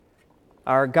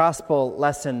Our gospel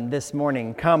lesson this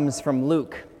morning comes from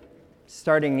Luke,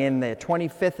 starting in the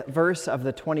 25th verse of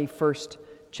the 21st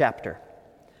chapter.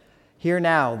 Hear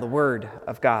now the word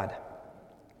of God.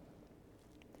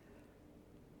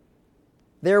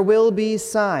 There will be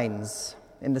signs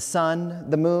in the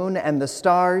sun, the moon, and the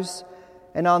stars,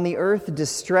 and on the earth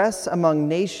distress among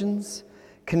nations,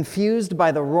 confused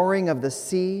by the roaring of the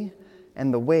sea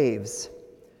and the waves.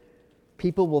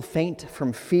 People will faint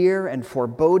from fear and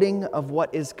foreboding of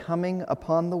what is coming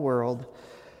upon the world,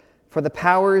 for the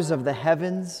powers of the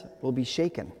heavens will be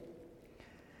shaken.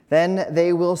 Then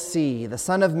they will see the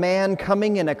Son of Man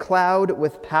coming in a cloud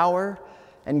with power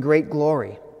and great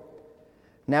glory.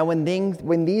 Now when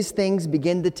these things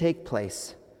begin to take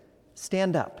place,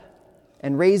 stand up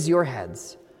and raise your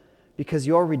heads, because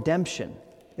your redemption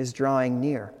is drawing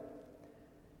near.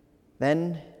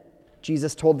 Then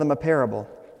Jesus told them a parable.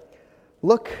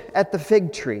 Look at the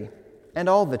fig tree and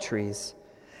all the trees.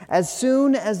 As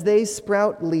soon as they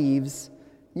sprout leaves,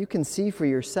 you can see for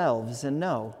yourselves and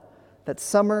know that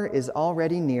summer is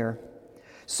already near.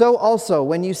 So also,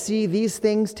 when you see these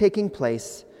things taking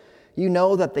place, you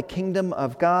know that the kingdom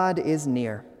of God is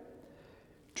near.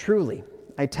 Truly,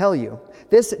 I tell you,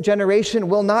 this generation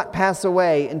will not pass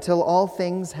away until all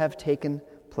things have taken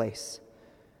place.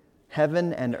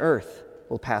 Heaven and earth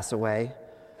will pass away,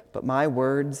 but my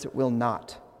words will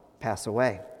not pass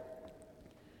away.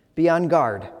 Be on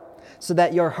guard, so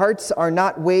that your hearts are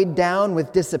not weighed down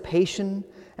with dissipation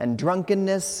and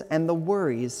drunkenness and the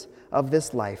worries of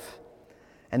this life,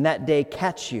 and that day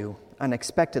catch you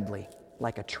unexpectedly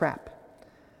like a trap.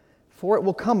 For it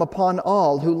will come upon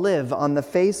all who live on the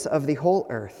face of the whole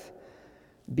earth.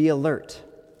 Be alert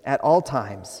at all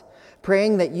times,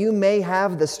 praying that you may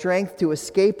have the strength to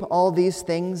escape all these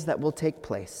things that will take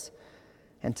place,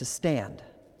 and to stand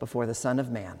before the Son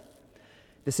of Man.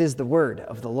 This is the word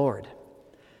of the Lord.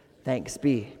 Thanks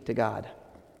be to God.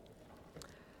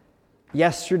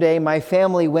 Yesterday, my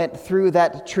family went through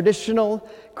that traditional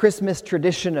Christmas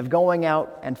tradition of going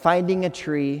out and finding a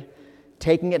tree,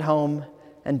 taking it home,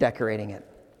 and decorating it.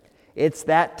 It's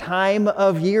that time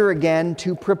of year again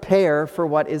to prepare for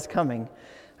what is coming.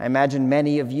 I imagine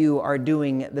many of you are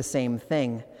doing the same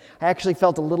thing. I actually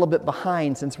felt a little bit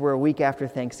behind since we're a week after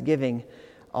Thanksgiving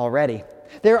already.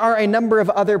 There are a number of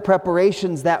other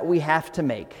preparations that we have to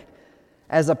make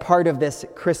as a part of this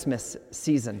Christmas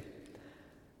season.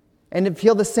 And it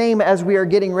feel the same as we are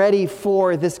getting ready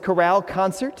for this chorale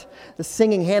concert, the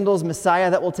singing Handel's Messiah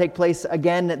that will take place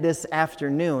again this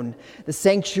afternoon. The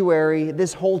sanctuary,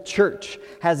 this whole church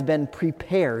has been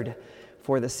prepared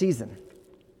for the season.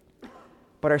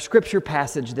 But our scripture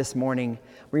passage this morning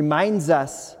reminds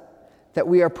us that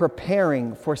we are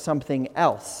preparing for something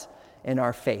else in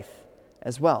our faith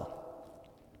as well.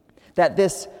 That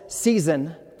this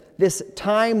season, this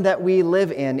time that we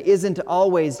live in, isn't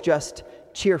always just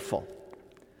cheerful.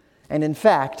 And in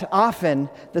fact, often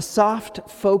the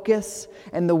soft focus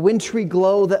and the wintry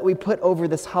glow that we put over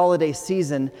this holiday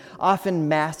season often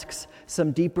masks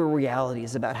some deeper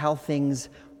realities about how things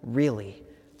really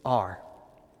are.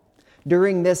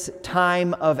 During this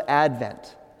time of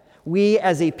Advent, we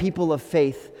as a people of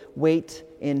faith wait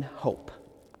in hope.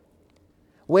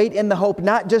 Wait in the hope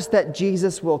not just that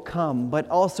Jesus will come, but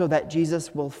also that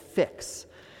Jesus will fix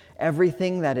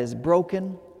everything that is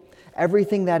broken,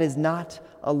 everything that is not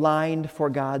aligned for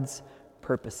God's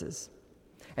purposes.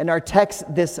 And our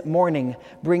text this morning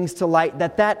brings to light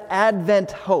that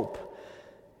Advent hope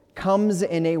comes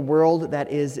in a world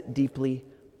that is deeply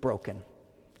broken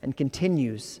and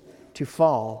continues to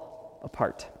fall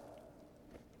apart.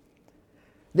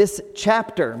 This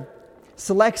chapter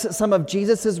selects some of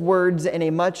Jesus' words in a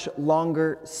much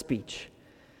longer speech,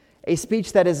 a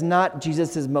speech that is not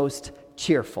Jesus' most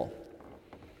cheerful.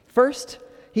 First,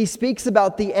 he speaks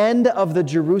about the end of the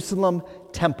Jerusalem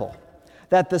temple,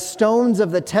 that the stones of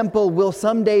the temple will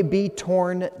someday be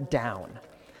torn down,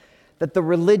 that the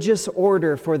religious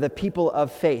order for the people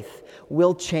of faith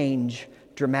will change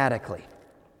dramatically.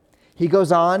 He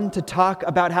goes on to talk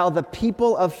about how the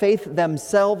people of faith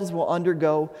themselves will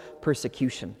undergo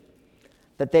persecution,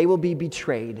 that they will be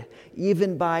betrayed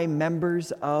even by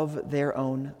members of their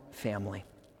own family.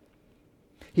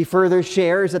 He further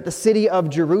shares that the city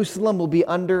of Jerusalem will be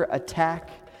under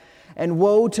attack, and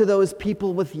woe to those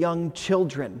people with young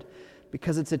children,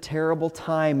 because it's a terrible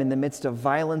time in the midst of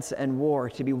violence and war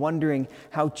to be wondering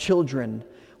how children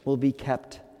will be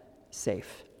kept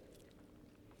safe.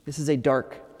 This is a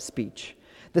dark speech.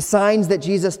 The signs that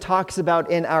Jesus talks about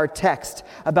in our text,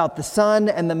 about the sun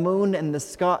and the moon and the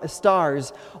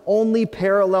stars, only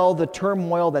parallel the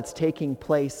turmoil that's taking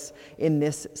place in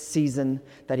this season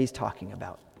that he's talking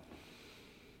about.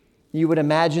 You would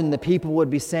imagine the people would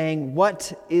be saying,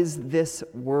 "What is this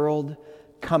world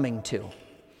coming to?"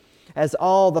 As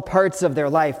all the parts of their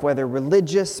life, whether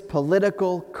religious,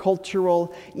 political,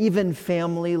 cultural, even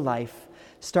family life,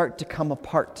 start to come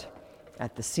apart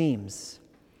at the seams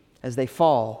as they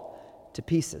fall to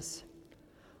pieces.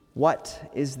 What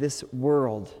is this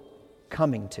world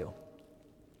coming to?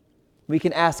 We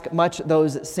can ask much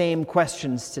those same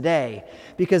questions today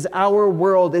because our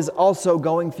world is also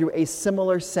going through a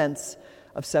similar sense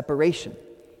of separation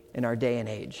in our day and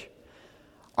age.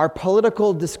 Our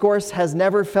political discourse has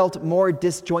never felt more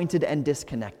disjointed and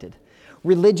disconnected.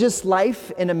 Religious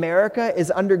life in America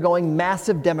is undergoing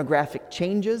massive demographic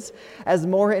changes as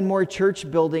more and more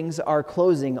church buildings are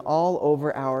closing all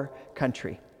over our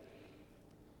country.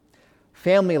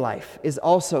 Family life is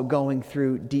also going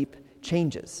through deep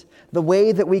changes. The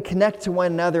way that we connect to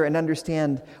one another and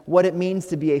understand what it means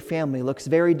to be a family looks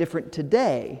very different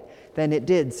today than it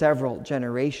did several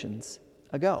generations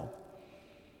ago.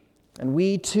 And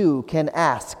we too can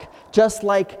ask, just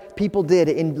like people did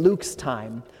in Luke's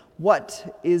time,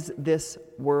 what is this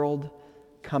world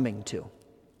coming to?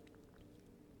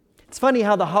 It's funny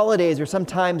how the holidays are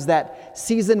sometimes that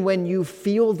season when you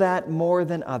feel that more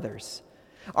than others.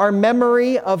 Our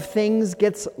memory of things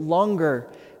gets longer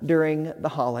during the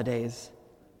holidays.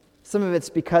 Some of it's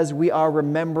because we are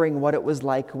remembering what it was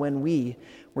like when we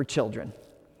were children.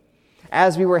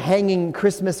 As we were hanging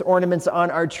Christmas ornaments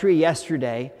on our tree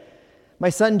yesterday, my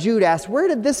son Jude asked, "Where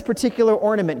did this particular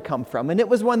ornament come from?" And it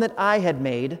was one that I had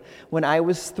made when I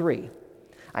was 3.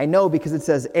 I know because it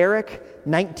says Eric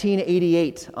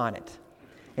 1988 on it.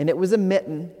 And it was a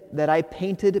mitten that I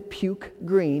painted puke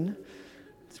green.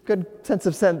 It's a good sense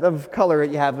of color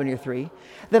that you have when you're 3,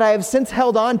 that I have since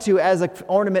held on to as an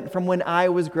ornament from when I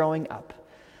was growing up.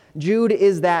 Jude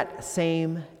is that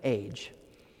same age.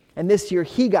 And this year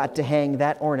he got to hang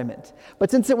that ornament.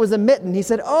 But since it was a mitten, he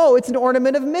said, "Oh, it's an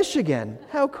ornament of Michigan.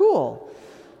 How cool."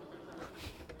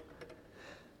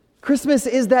 Christmas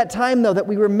is that time, though, that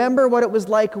we remember what it was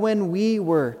like when we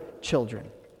were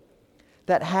children.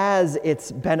 That has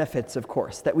its benefits, of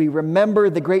course, that we remember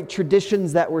the great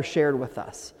traditions that were shared with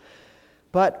us.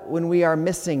 But when we are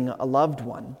missing a loved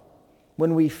one,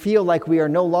 when we feel like we are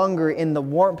no longer in the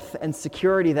warmth and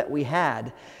security that we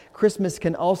had, Christmas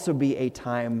can also be a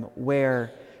time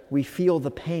where we feel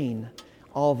the pain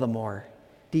all the more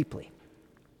deeply.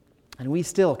 And we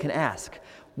still can ask,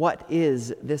 what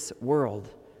is this world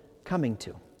coming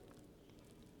to?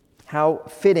 How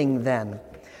fitting then,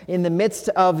 in the midst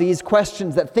of these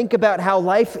questions that think about how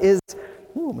life is,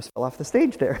 almost fell off the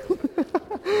stage there.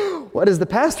 What is the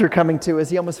pastor coming to as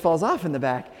he almost falls off in the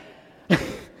back?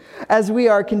 As we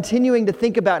are continuing to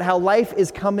think about how life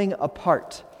is coming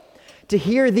apart, to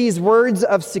hear these words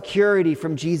of security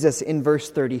from Jesus in verse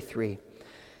 33.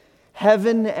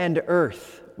 Heaven and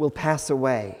earth will pass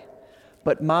away,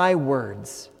 but my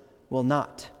words will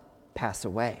not pass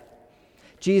away.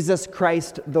 Jesus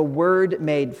Christ, the Word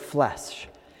made flesh,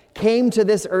 came to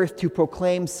this earth to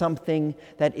proclaim something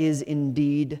that is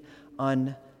indeed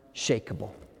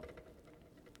unshakable.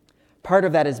 Part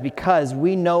of that is because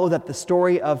we know that the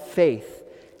story of faith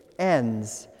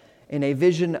ends in a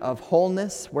vision of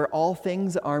wholeness where all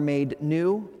things are made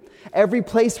new. Every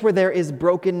place where there is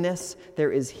brokenness,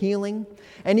 there is healing.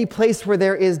 Any place where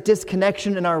there is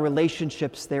disconnection in our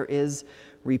relationships, there is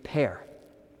repair.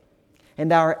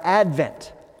 And our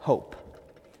Advent hope,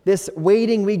 this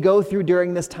waiting we go through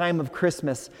during this time of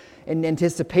Christmas in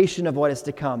anticipation of what is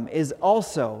to come, is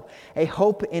also a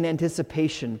hope in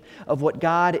anticipation of what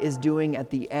God is doing at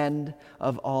the end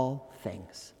of all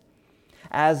things.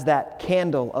 As that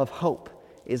candle of hope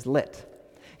is lit,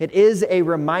 it is a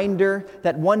reminder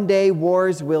that one day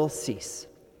wars will cease,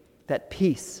 that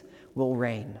peace will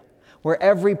reign, where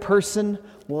every person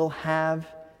will have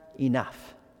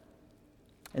enough.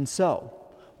 And so,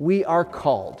 we are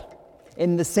called,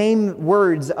 in the same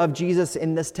words of Jesus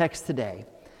in this text today,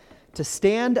 to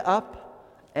stand up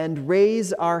and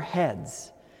raise our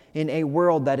heads in a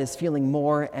world that is feeling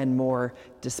more and more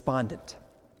despondent.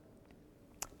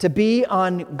 To be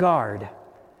on guard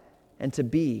and to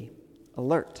be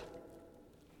alert.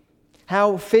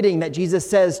 How fitting that Jesus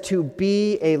says to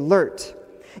be alert,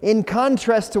 in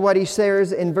contrast to what he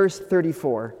says in verse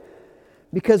 34,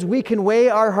 because we can weigh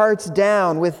our hearts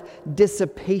down with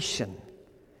dissipation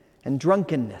and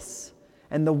drunkenness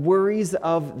and the worries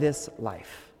of this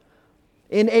life.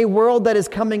 In a world that is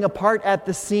coming apart at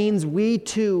the seams, we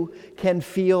too can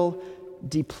feel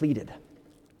depleted.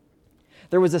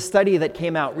 There was a study that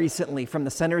came out recently from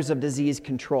the Centers of Disease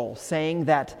Control saying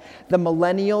that the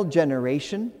millennial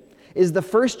generation is the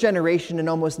first generation in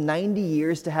almost 90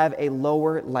 years to have a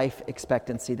lower life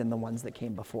expectancy than the ones that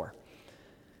came before.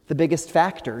 The biggest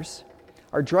factors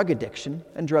are drug addiction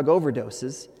and drug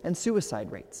overdoses and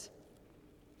suicide rates.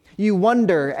 You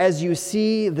wonder, as you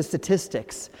see the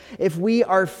statistics, if we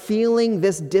are feeling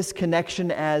this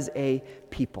disconnection as a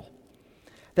people,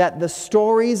 that the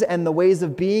stories and the ways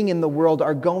of being in the world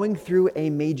are going through a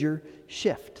major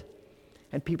shift,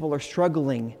 and people are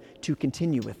struggling to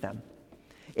continue with them.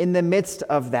 In the midst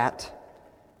of that,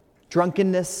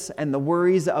 drunkenness and the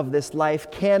worries of this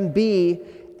life can be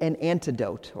an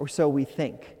antidote, or so we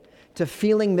think, to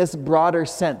feeling this broader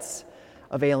sense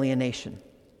of alienation.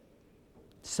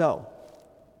 So,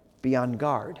 be on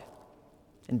guard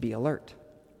and be alert.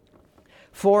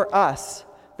 For us,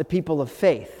 the people of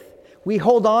faith, we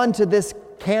hold on to this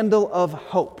candle of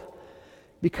hope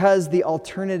because the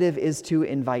alternative is to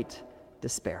invite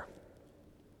despair.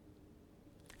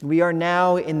 We are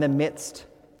now in the midst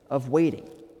of waiting.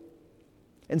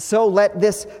 And so let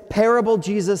this parable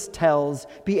Jesus tells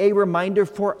be a reminder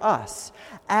for us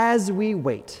as we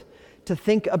wait to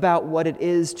think about what it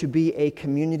is to be a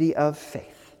community of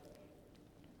faith.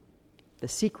 The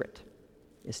secret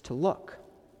is to look.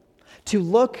 To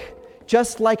look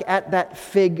just like at that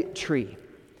fig tree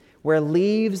where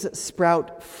leaves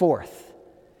sprout forth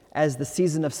as the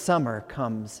season of summer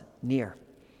comes near.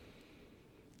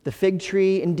 The fig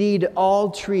tree, indeed all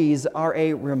trees, are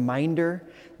a reminder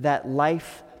that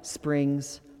life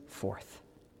springs forth.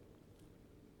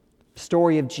 The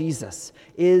story of Jesus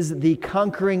is the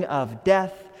conquering of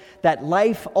death, that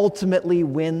life ultimately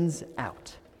wins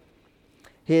out.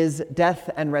 His death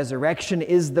and resurrection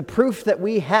is the proof that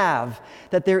we have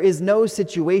that there is no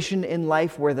situation in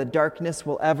life where the darkness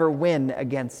will ever win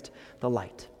against the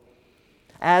light.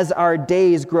 As our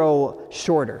days grow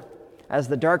shorter, as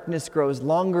the darkness grows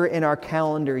longer in our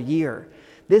calendar year,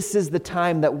 this is the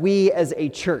time that we as a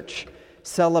church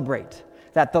celebrate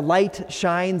that the light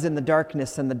shines in the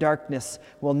darkness and the darkness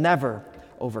will never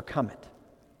overcome it.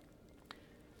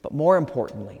 But more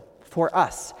importantly, for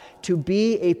us to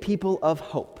be a people of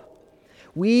hope,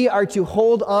 we are to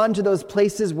hold on to those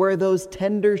places where those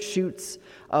tender shoots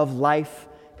of life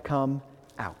come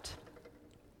out.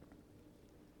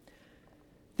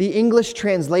 The English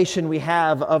translation we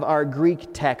have of our Greek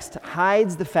text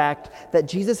hides the fact that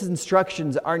Jesus'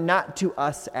 instructions are not to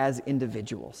us as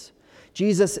individuals.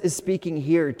 Jesus is speaking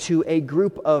here to a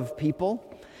group of people.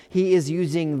 He is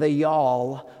using the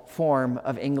y'all form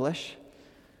of English.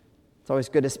 It's always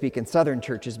good to speak in Southern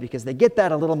churches because they get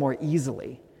that a little more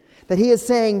easily. That he is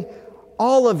saying,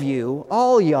 all of you,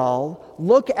 all y'all,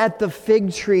 look at the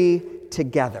fig tree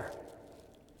together.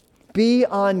 Be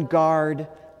on guard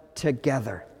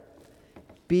together.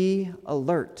 Be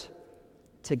alert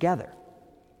together.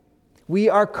 We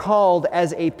are called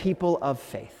as a people of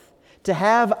faith to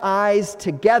have eyes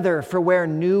together for where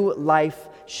new life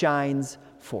shines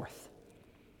forth.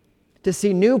 To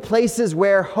see new places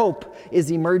where hope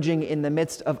is emerging in the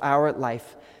midst of our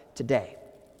life today.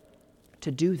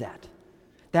 To do that,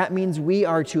 that means we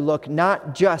are to look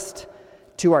not just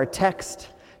to our text,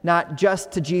 not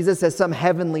just to Jesus as some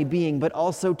heavenly being, but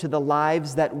also to the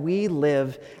lives that we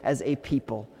live as a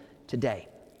people today.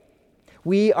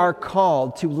 We are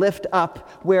called to lift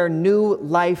up where new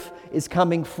life is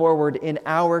coming forward in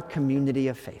our community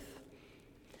of faith.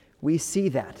 We see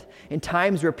that in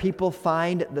times where people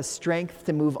find the strength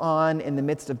to move on in the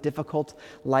midst of difficult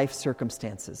life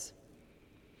circumstances.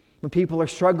 When people are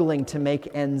struggling to make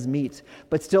ends meet,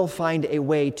 but still find a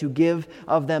way to give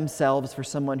of themselves for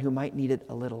someone who might need it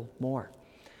a little more.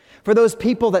 For those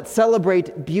people that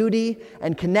celebrate beauty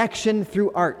and connection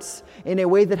through arts in a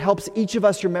way that helps each of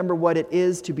us remember what it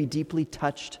is to be deeply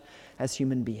touched as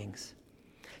human beings.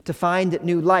 To find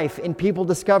new life in people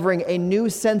discovering a new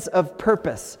sense of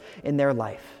purpose in their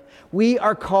life. We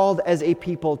are called as a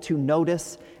people to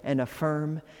notice and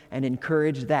affirm and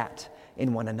encourage that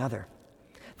in one another.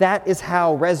 That is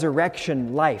how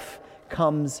resurrection life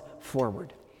comes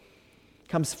forward.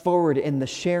 Comes forward in the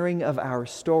sharing of our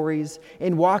stories,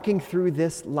 in walking through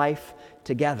this life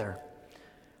together,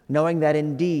 knowing that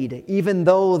indeed, even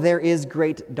though there is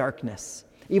great darkness,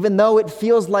 even though it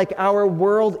feels like our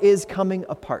world is coming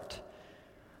apart,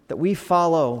 that we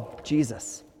follow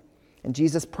Jesus. And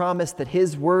Jesus promised that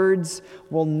his words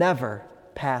will never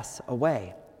pass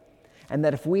away. And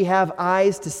that if we have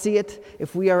eyes to see it,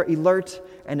 if we are alert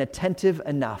and attentive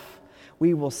enough,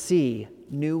 we will see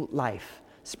new life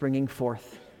springing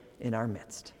forth in our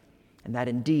midst. And that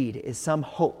indeed is some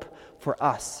hope for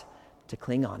us to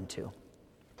cling on to.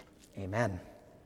 Amen.